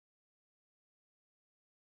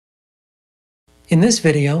In this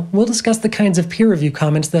video, we'll discuss the kinds of peer review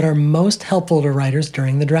comments that are most helpful to writers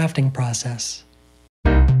during the drafting process.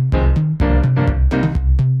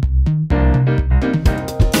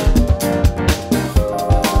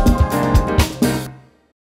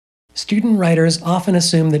 Student writers often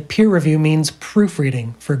assume that peer review means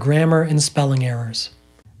proofreading for grammar and spelling errors.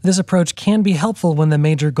 This approach can be helpful when the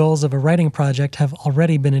major goals of a writing project have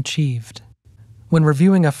already been achieved. When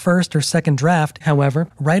reviewing a first or second draft, however,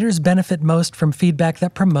 writers benefit most from feedback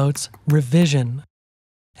that promotes revision.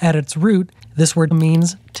 At its root, this word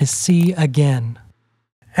means to see again.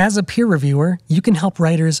 As a peer reviewer, you can help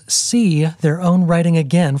writers see their own writing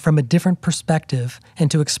again from a different perspective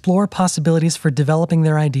and to explore possibilities for developing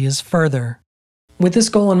their ideas further. With this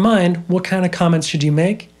goal in mind, what kind of comments should you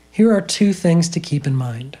make? Here are 2 things to keep in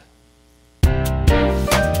mind.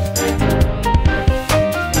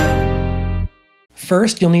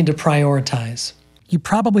 First, you'll need to prioritize. You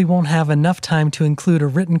probably won't have enough time to include a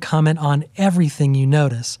written comment on everything you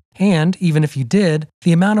notice, and even if you did,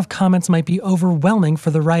 the amount of comments might be overwhelming for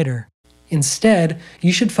the writer. Instead,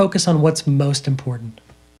 you should focus on what's most important.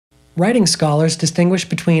 Writing scholars distinguish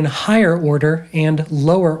between higher order and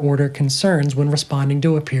lower order concerns when responding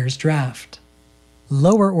to a peer's draft.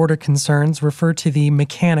 Lower order concerns refer to the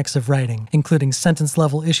mechanics of writing, including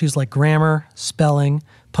sentence-level issues like grammar, spelling,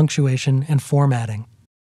 punctuation, and formatting.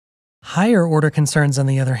 Higher order concerns, on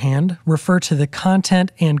the other hand, refer to the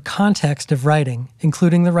content and context of writing,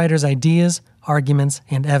 including the writer's ideas, arguments,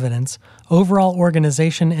 and evidence, overall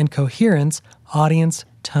organization and coherence, audience,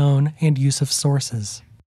 tone, and use of sources.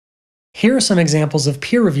 Here are some examples of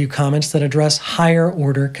peer review comments that address higher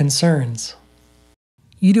order concerns.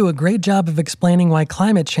 You do a great job of explaining why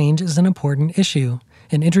climate change is an important issue,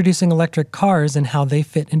 and introducing electric cars and how they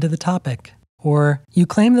fit into the topic. Or, you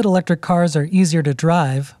claim that electric cars are easier to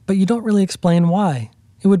drive, but you don't really explain why.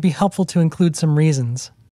 It would be helpful to include some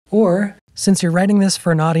reasons. Or, since you're writing this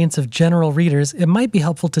for an audience of general readers, it might be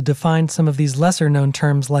helpful to define some of these lesser-known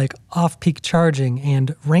terms like off-peak charging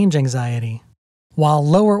and range anxiety. While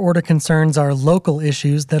lower-order concerns are local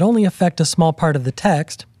issues that only affect a small part of the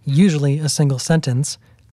text, usually a single sentence,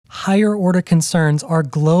 higher-order concerns are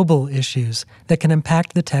global issues that can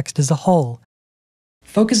impact the text as a whole.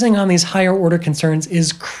 Focusing on these higher-order concerns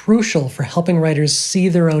is crucial for helping writers see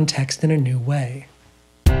their own text in a new way.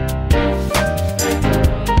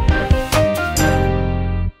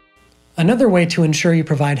 Another way to ensure you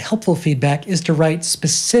provide helpful feedback is to write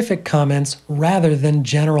specific comments rather than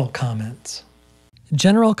general comments.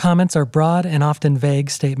 General comments are broad and often vague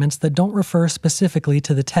statements that don't refer specifically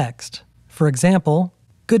to the text. For example,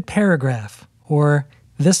 "good paragraph," or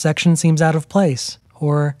 "this section seems out of place,"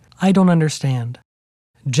 or "I don't understand."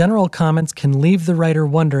 General comments can leave the writer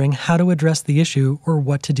wondering how to address the issue or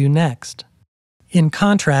what to do next. In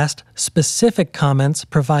contrast, specific comments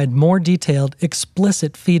provide more detailed,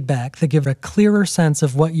 explicit feedback that give a clearer sense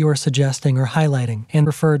of what you are suggesting or highlighting and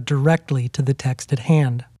refer directly to the text at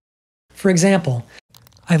hand. For example,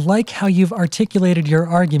 "I like how you've articulated your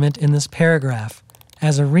argument in this paragraph.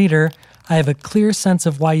 As a reader, I have a clear sense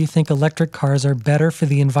of why you think electric cars are better for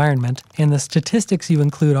the environment, and the statistics you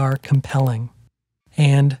include are compelling."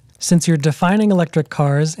 And, "since you're defining electric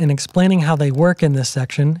cars and explaining how they work in this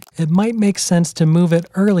section, it might make sense to move it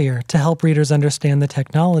earlier to help readers understand the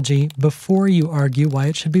technology before you argue why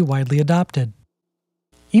it should be widely adopted."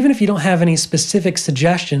 Even if you don't have any specific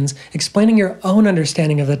suggestions, explaining your own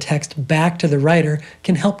understanding of the text back to the writer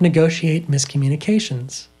can help negotiate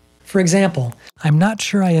miscommunications. For example, "I'm not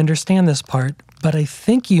sure I understand this part, but I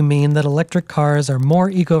think you mean that electric cars are more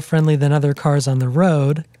eco-friendly than other cars on the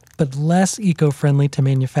road, but less eco-friendly to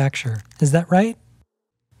manufacture. Is that right?"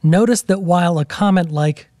 Notice that while a comment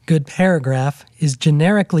like "good paragraph" is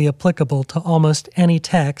generically applicable to almost any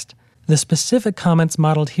text, the specific comments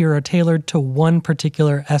modeled here are tailored to one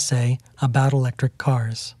particular essay about electric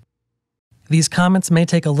cars. These comments may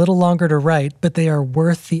take a little longer to write, but they are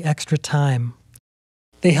worth the extra time.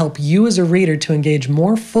 They help you as a reader to engage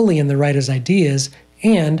more fully in the writer's ideas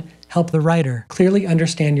and help the writer clearly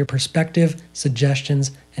understand your perspective,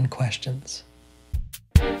 suggestions, and questions.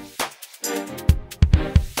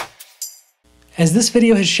 As this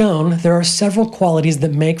video has shown, there are several qualities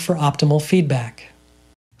that make for optimal feedback.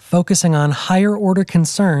 Focusing on higher-order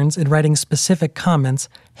concerns and writing specific comments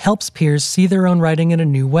helps peers see their own writing in a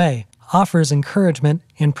new way, offers encouragement,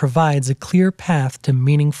 and provides a clear path to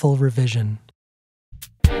meaningful revision.